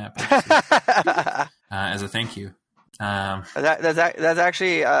some in-app purchases as a thank you. That's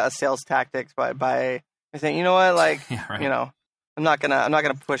actually a sales tactics by saying, you know what, yeah, right. I'm not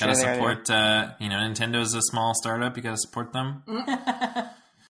gonna push gotta anything. Support, Nintendo's a small startup. You gotta support them.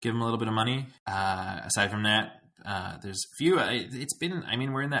 Give them a little bit of money. Aside from that, there's few. It's been. I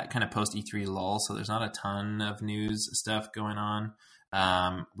mean, we're in that kind of post E3 lull, so there's not a ton of news stuff going on.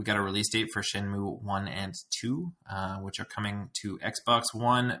 We got a release date for Shenmue 1 and 2, which are coming to Xbox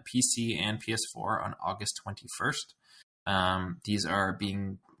One, PC, and PS4 on August 21st. These are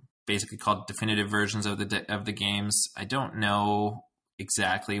being basically called definitive versions of the games. I don't know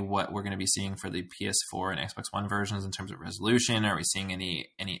exactly what we're going to be seeing for the PS4 and Xbox One versions in terms of resolution. Are we seeing any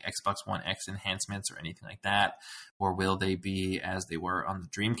Xbox One X enhancements or anything like that? Or will they be as they were on the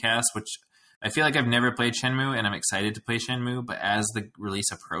Dreamcast, which I feel like I've never played Shenmue and I'm excited to play Shenmue, but as the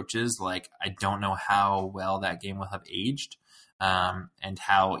release approaches, like, I don't know how well that game will have aged, and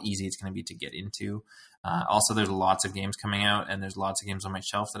how easy it's going to be to get into. Also, there's lots of games coming out, and there's lots of games on my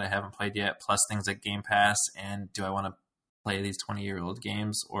shelf that I haven't played yet, plus things like Game Pass. And do I want to play these 20-year-old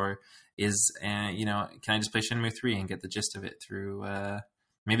games, or can I just play Shenmue 3 and get the gist of it through,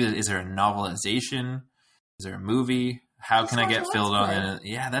 maybe, is there a novelization? Is there a movie? How can I get filled on it?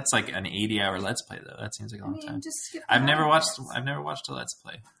 Yeah, that's like an 80-hour Let's Play, though. That seems like a long time. Just skip I've never watched a Let's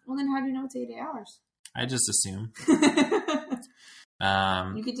Play. Well, then how do you know it's 80 hours? I just assume. You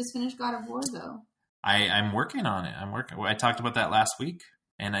could just finish God of War, though. I'm working on it. I talked about that last week,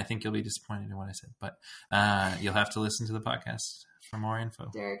 and I think you'll be disappointed in what I said. But you'll have to listen to the podcast for more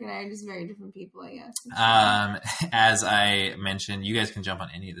info. Derek and I are just very different people, I guess. As I mentioned, you guys can jump on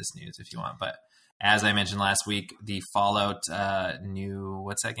any of this news if you want, but as I mentioned last week, the Fallout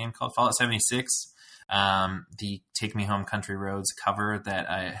what's that game called? Fallout 76. The Take Me Home Country Roads cover that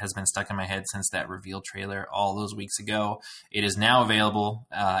has been stuck in my head since that reveal trailer all those weeks ago. It is now available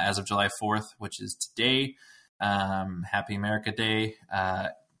as of July 4th, which is today. Happy America Day.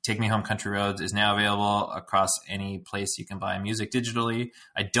 Take Me Home Country Roads is now available across any place you can buy music digitally.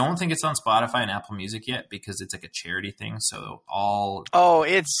 I don't think it's on Spotify and Apple Music yet because it's like a charity thing. So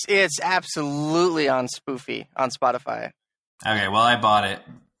it's absolutely on Spoofy on Spotify. Okay, well, I bought it,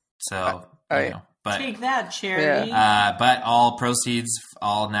 so but take that, charity. Yeah. But all proceeds,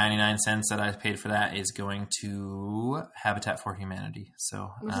 all 99 cents that I paid for that, is going to Habitat for Humanity.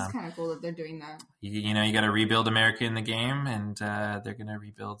 So, which is kind of cool that they're doing that. You got to rebuild America in the game, and they're going to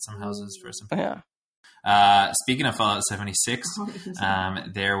rebuild some houses for some people. Yeah. Speaking of Fallout 76,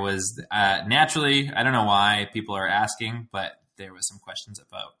 there was naturally, I don't know why people are asking, but there was some questions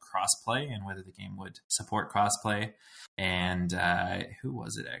about crossplay and whether the game would support crossplay. And who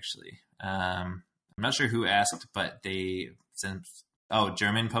was it actually? I'm not sure who asked, but they sent.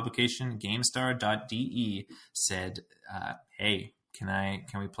 German publication GameStar.de said, "Hey,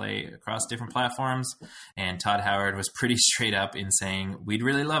 can we play across different platforms?" And Todd Howard was pretty straight up in saying, "We'd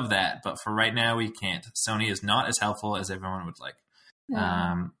really love that, but for right now, we can't. Sony is not as helpful as everyone would like."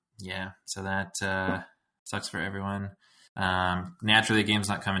 So that sucks for everyone. Naturally, the game's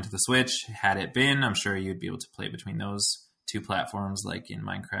not coming to the Switch. Had it been, I'm sure you'd be able to play between those two platforms, like in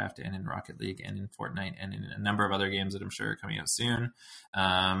Minecraft and in Rocket League and in Fortnite and in a number of other games that I'm sure are coming out soon.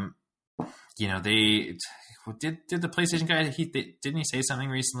 They did the PlayStation guy. Didn't he say something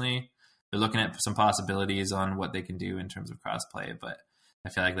recently? They're looking at some possibilities on what they can do in terms of crossplay, but I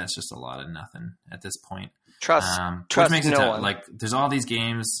feel like that's just a lot of nothing at this point. Trust makes no it one. like there's all these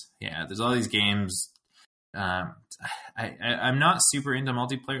games. Yeah, there's all these games. I'm not super into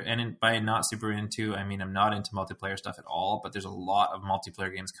multiplayer, and by not super into, I mean I'm not into multiplayer stuff at all. But there's a lot of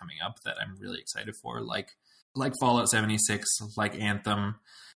multiplayer games coming up that I'm really excited for, like Fallout 76, like Anthem,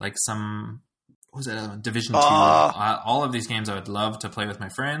 like some Division 2. All of these games I would love to play with my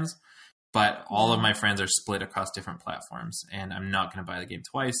friends, but all of my friends are split across different platforms, and I'm not going to buy the game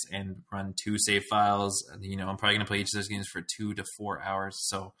twice and run 2 save files. I'm probably going to play each of those games for 2 to 4 hours,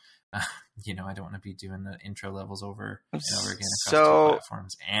 so. I don't want to be doing the intro levels over and over again across 2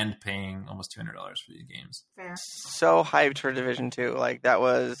 platforms and paying almost $200 for these games. Fair. So hyped for Division 2. Like, that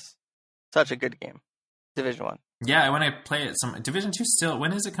was such a good game. Division 1. Yeah, when I play it, Division 2 still,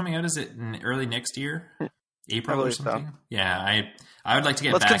 when is it coming out? Is it in early next year? April or something? So. Yeah, I would like to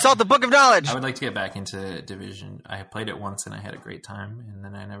get back. Let's consult the Book of Knowledge. I would like to get back into Division. I played it once and I had a great time, and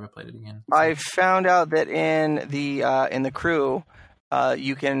then I never played it again. So. I found out that in the crew,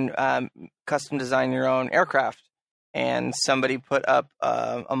 you can custom design your own aircraft, and somebody put up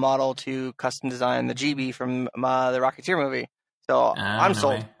a model to custom design the GB from the Rocketeer movie. So I'm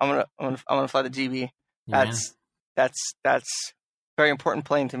sold. Way. I'm gonna fly the GB. That's very important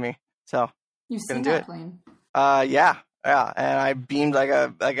plane to me. So you've seen that plane? Yeah. And I beamed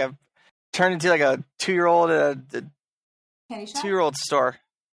turned into like a 2-year-old at a candy shop? 2-year-old store.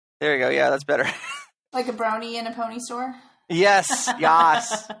 There you go. Yeah, that's better. Like a brownie in a pony store. Yes. Oh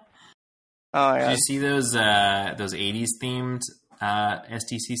yeah. Did you see those 80s themed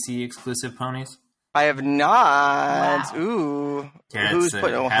STCC exclusive ponies? I have not. Wow. Ooh. Yeah, Who's it's,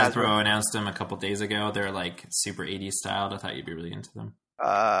 putting Hasbro announced them a couple days ago. They're like super 80s styled. I thought you'd be really into them.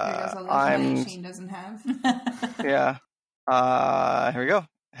 I guess all the I'm information Shane doesn't have. yeah. Here we go.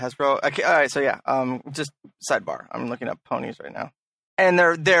 Hasbro. Okay, all right. So yeah. Just sidebar. I'm looking up ponies right now, and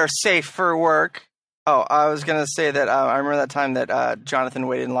they're safe for work. Oh, I was gonna say that I remember that time that Jonathan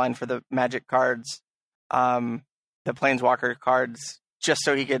waited in line for the Magic cards, the Planeswalker cards, just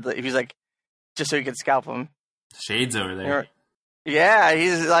so he could scalp them. Shades over there. Yeah,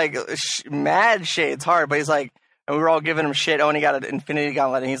 he's like mad shades hard, but he's like, and we were all giving him shit. Oh, and he got an Infinity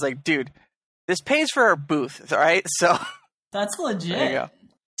Gauntlet, and he's like, dude, this pays for our booth, all right? So That's legit. there you go.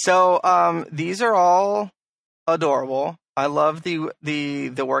 So these are all adorable. I love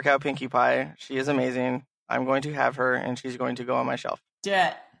the workout Pinkie Pie. She is amazing. I'm going to have her, and she's going to go on my shelf.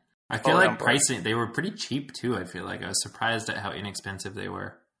 Yeah. I feel Hold like on, boy. pricing, they were pretty cheap too. I feel like I was surprised at how inexpensive they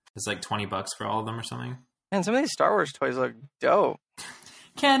were. It's like $20 for all of them or something. And some of these Star Wars toys look dope.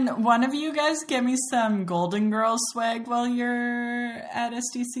 Can one of you guys get me some Golden Girls swag while you're at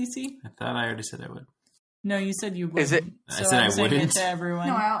SDCC? I thought I already said I would. No, you said you would. Is it- I said I saying it wouldn't. to everyone.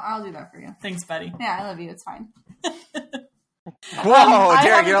 No, I'll do that for you. Thanks, buddy. Yeah, I love you. It's fine. Whoa, I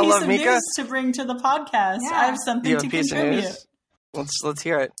Derek, have you a don't piece love of Mika? news to bring to the podcast. Yeah. I have Do something you have to a piece of contribute. news? Let's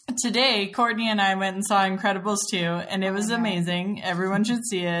hear it. Today, Courtney and I went and saw Incredibles 2, and it was amazing. Everyone should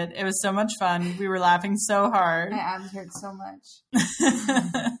see it. It was so much fun. We were laughing so hard. My abs hurt so much.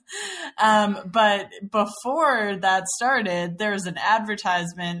 But before that started, there was an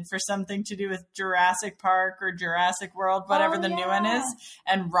advertisement for something to do with Jurassic Park or Jurassic World, whatever Oh, the new one yeah. is,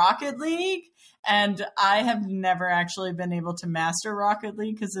 and Rocket League. And I have never actually been able to master Rocket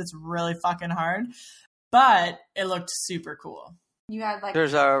League because it's really fucking hard. But it looked super cool. You had like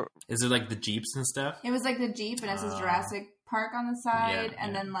There's a Is it like the Jeeps and stuff? it was like the Jeep, and it says Jurassic Park on the side, Yeah,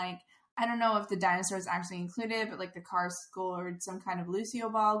 and yeah. then like I don't know if the dinosaurs actually included, but like the car scored some kind of Lucio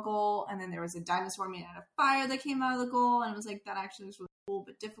Ball goal, and then there was a dinosaur made out of fire that came out of the goal, and it was like that actually was really cool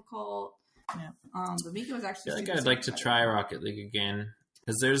but difficult. Yeah. But Mika was I actually. feel like super, I'd like to super try Rocket League again.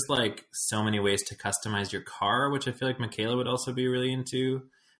 Because there's like so many ways to customize your car, which I feel like Michaela would also be really into.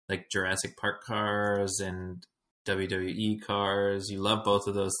 Like Jurassic Park cars and WWE cars. You love both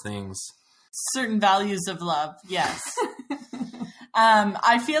of those things. Certain values of love, yes.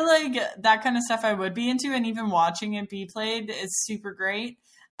 I feel like that kind of stuff I would be into, and even watching it be played is super great.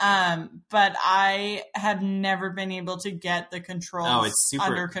 But I have never been able to get the controls Oh, it's super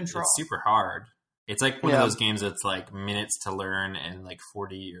under control. It's super hard. It's like one Yeah. of those games that's like minutes to learn and like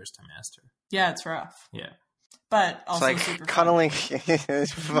 40 years to master. Yeah, it's rough, Yeah. but it's also like super fun. cuddling.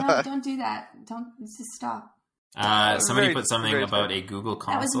 It's No, fun. don't do that. Don't just stop. Somebody Very- put something very about fair. a Google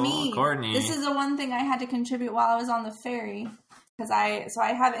That was console. me. Courtney. This is the one thing I had to contribute while I was on the ferry because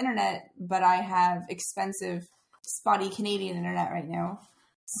I have internet, but I have expensive, spotty Canadian internet right now.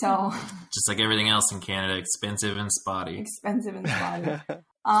 So just like everything else in Canada, expensive and spotty. expensive and spotty.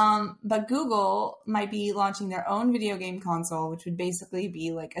 But Google might be launching their own video game console, which would basically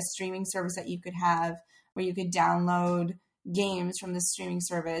be like a streaming service that you could have where you could download games from the streaming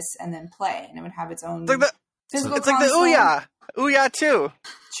service and then play, and it would have its own It's like the physical it's like the console. Ouya 2.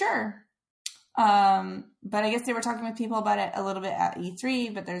 Sure. But I guess they were talking with people about it a little bit at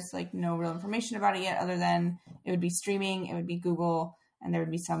E3, but there's like no real information about it yet other than it would be streaming, it would be Google, and there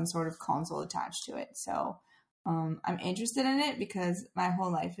would be some sort of console attached to it. So I'm interested in it because my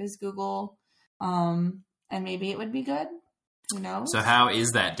whole life is Google, and maybe it would be good. Who knows? So how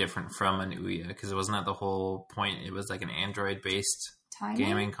is that different from an Ouya? Because it wasn't that the whole point. It was like an Android-based Timing?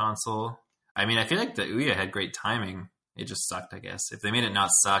 gaming console. I mean, I feel like the Ouya had great timing. It just sucked, I guess. If they made it not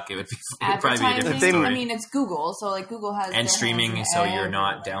suck, it would probably be a different Advertising. story. I mean, it's Google, so like Google has their and hands streaming, in so you're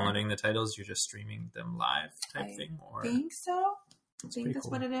not everywhere. downloading the titles, you're just streaming them live type I thing. Or think so. I think pretty that's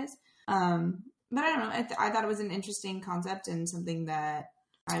cool. what it is. But I don't know. I thought it was an interesting concept and something that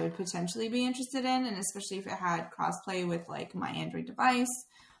I would potentially be interested in, and especially if it had crossplay with like my Android device,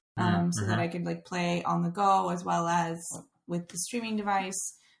 so that I could like play on the go as well as with the streaming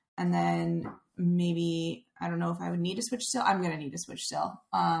device. And then maybe I don't know if I would need a Switch still. I'm gonna need a Switch still.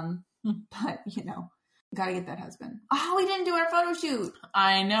 But you know, gotta get that husband. Oh, we didn't do our photo shoot.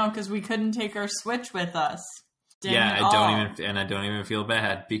 I know, because we couldn't take our Switch with us. Dang yeah, it I all. don't even feel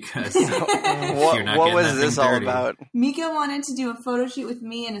bad because What, you're not what getting was that this thing all dirty. about? Mika wanted to do a photo shoot with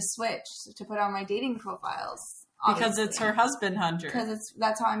me and a Switch to put on my dating profiles. Because it's her husband hunter. Because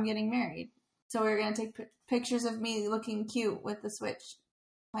that's how I'm getting married. So we were gonna take pictures of me looking cute with the Switch.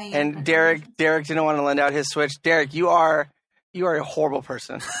 Playing And Derek didn't want to lend out his Switch. Derek, you are a horrible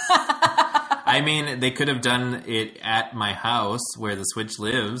person. I mean, they could have done it at my house where the Switch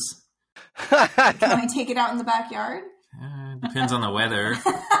lives. Can I take it out in the backyard? Depends on the weather.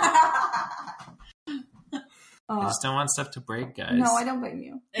 I just don't want stuff to break, guys. No, I don't blame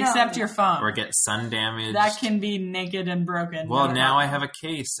you. Except your phone. Or get sun damage. That can be naked and broken. Well, No now problem. I have a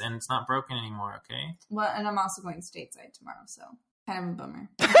case and it's not broken anymore, okay? Well, and I'm also going stateside tomorrow, so kind of a bummer.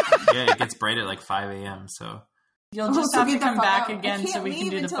 Yeah, it gets bright at like 5 a.m., so... You'll just have to come back again so we can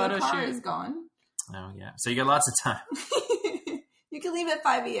do the photo the car shoot. is gone. Oh, yeah. So you got lots of time. You can leave at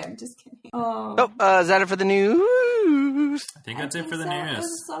 5 a.m. Just kidding. Oh, is that it for the news? I think that's it for the It news. was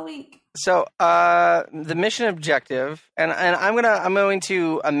a slow week. So, the mission objective, and I'm going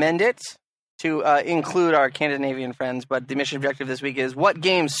to amend it to include our Scandinavian friends, but the mission objective this week is what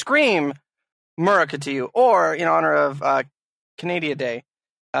games scream Murica to you, or in honor of Canada Day.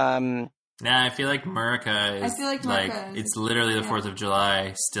 Nah, I feel like Murica is Murica is- it's literally the 4th of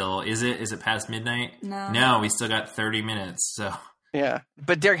July still. Is it? Is it past midnight? No. We still got 30 minutes, so... Yeah,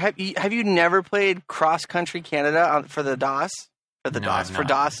 but Derek, have you never played Cross Country Canada for the DOS? For the No, DOS I've for not.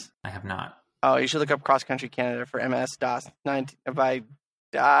 DOS? I have not. Oh, you should look up Cross Country Canada for MS DOS. By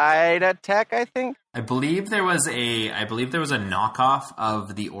Dydatech, I think. I believe there was a knockoff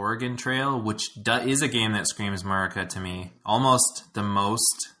of the Oregon Trail, which is a game that screams Murica to me, almost the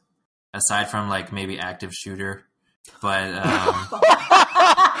most, aside from like maybe Active Shooter. But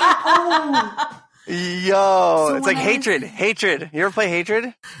Yo, So it's when like I was- Hatred. You ever play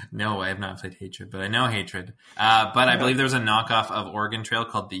Hatred? no, I have not played Hatred, but I know Hatred. But I believe there was a knockoff of Oregon Trail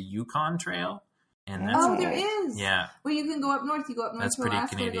called the Yukon Trail, and that's Oh, there is. yeah. Well, you can go up north. You go up north That's to pretty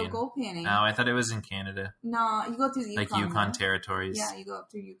Alaska to Canadian. go gold panning. Oh, I thought it was in Canada, No, you go through the Yukon. like Yukon though. territories. Yeah, you go up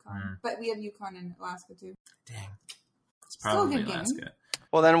through Yukon. But we have Yukon in Alaska too. Dang, it's Still a probably good game. Alaska.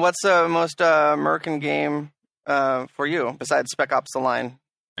 Well, then what's the most American game for you besides Spec Ops: The Line?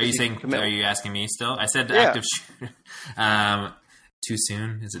 Are you saying? commit- Are you asking me still? I said Yeah. Active Shooter. Too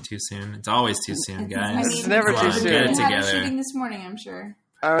soon? Is it too soon? It's always too soon, guys. It's never Come too on, soon. Get We it had a together. shooting this morning, I'm sure.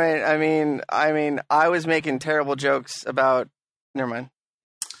 I mean, I was making terrible jokes about. Never mind.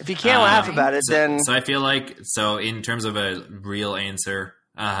 If you can't laugh about it, then So I feel like in terms of a real answer,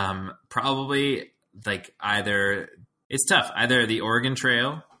 probably like either it's tough. Either the Oregon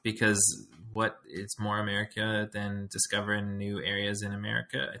Trail, because it's more America than discovering new areas in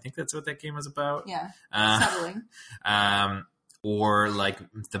America. I think that's what that game was about. Yeah, Uh, settling. or like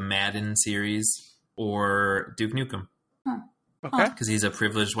the Madden series, or Duke Nukem, okay. because he's a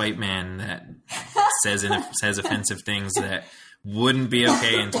privileged white man that says offensive things that wouldn't be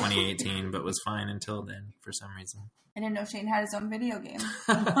okay in 2018, but was fine until then for some reason. I didn't know Shane had his own video game.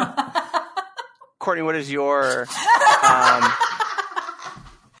 Courtney, what is your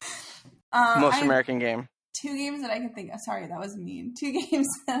most I have American game? 2 games that I can think of. Sorry, that was mean. 2 games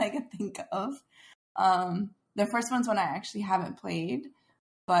that I can think of. The first one's one I actually haven't played,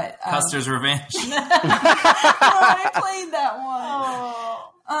 but Custer's Revenge. I played that one.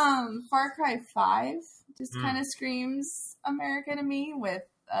 Oh. Far Cry 5 just kind of screams America to me with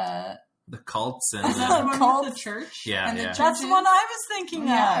The cults and Is that the the, one Cult. with the church? yeah, and the yeah. church. That's the one I was thinking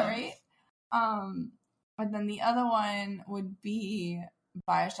yeah, of. right. But then the other one would be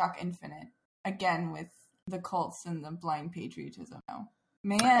BioShock Infinite, again with the cults and the blind patriotism. Oh,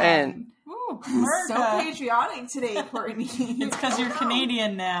 man, And- Ooh, so America. patriotic today, Courtney. It's because you're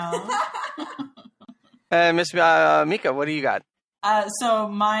Canadian now. Miss Mika, what do you got? So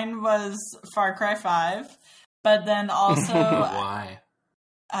mine was Far Cry 5, but then also, Why?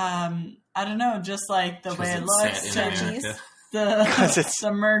 I don't know, just like the way it looks, set in and America. the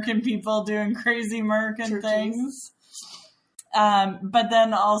American people doing crazy American Churches. things. But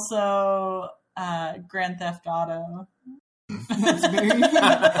then also Grand Theft Auto.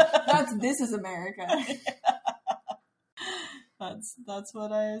 This is America. That's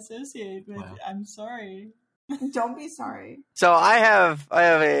what I associate with. Wow. I'm sorry. Don't be sorry. So I have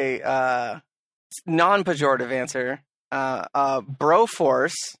a non-pejorative answer.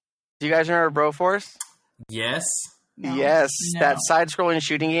 Broforce. Do you guys remember Broforce? Yes. No. Yes, No. that side-scrolling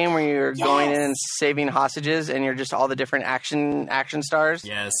shooting game where you're going in and saving hostages, and you're just all the different action stars.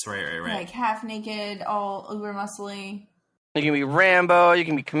 Yes. Right. Like half naked, all uber muscly. You can be Rambo, you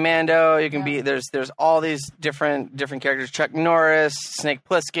can be Commando, you can Yeah. be there's all these different characters. Chuck Norris, Snake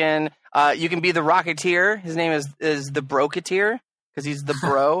Plissken. You can be the Rocketeer. His name is the Broketeer because he's the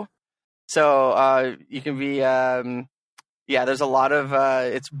bro. So you can be there's a lot of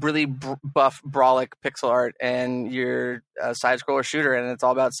it's really buff brawlic pixel art, and you're a side scroller shooter, and it's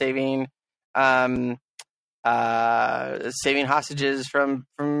all about saving hostages from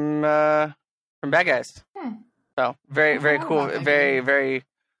bad guys. So very I cool, love that very game. very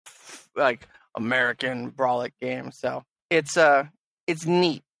like American brawlic game. So it's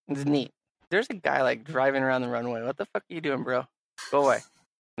neat. It's neat. There's a guy like driving around the runway. What the fuck are you doing, bro? Go away.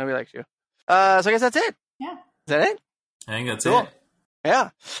 Nobody likes you. So I guess that's it. Yeah. Is that it? I think that's Cool. it. Yeah.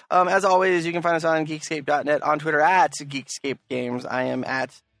 As always, you can find us on Geekscape.net, on Twitter at Geekscape Games. I am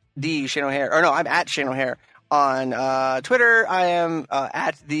at Shane O'Hare. Or no, I'm at Shane O'Hare on Twitter. I am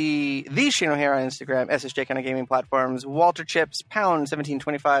at the Shane O'Hare on Instagram, SSJ kind of gaming platforms, Walter Chips,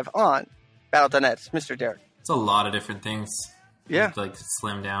 Pound1725 on Battle.net. Mr. Derek. It's a lot of different things. Yeah. Like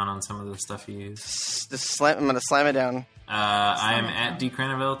slim down on some of the stuff you use. I'm going to slam it down. I am at D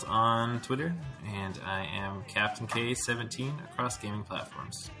Cranevelt on Twitter, and I am Captain K17 across gaming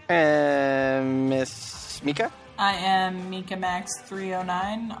platforms. And Miss Mika. I am Mika Max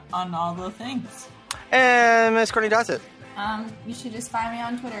 309 on all the things. And Miss Courtney Dossett. You should just find me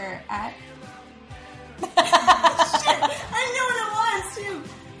on Twitter at... I know what it was, too.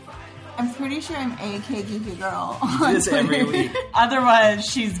 I'm pretty sure I'm AK Geeky Girl on This Twitter. every week. Otherwise,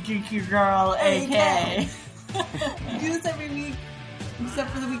 she's Geeky Girl AK. I do this every week, except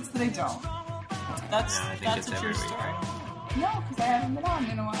for the weeks that I don't. That's No, I think that's it's a true every week. story. No, because I haven't been on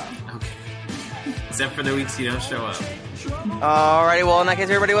in a while. Okay. Except for the weeks you don't show up. Alrighty, well, in that case,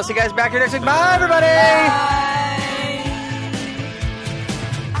 everybody, we'll see you guys back here next week. Bye, everybody! Bye.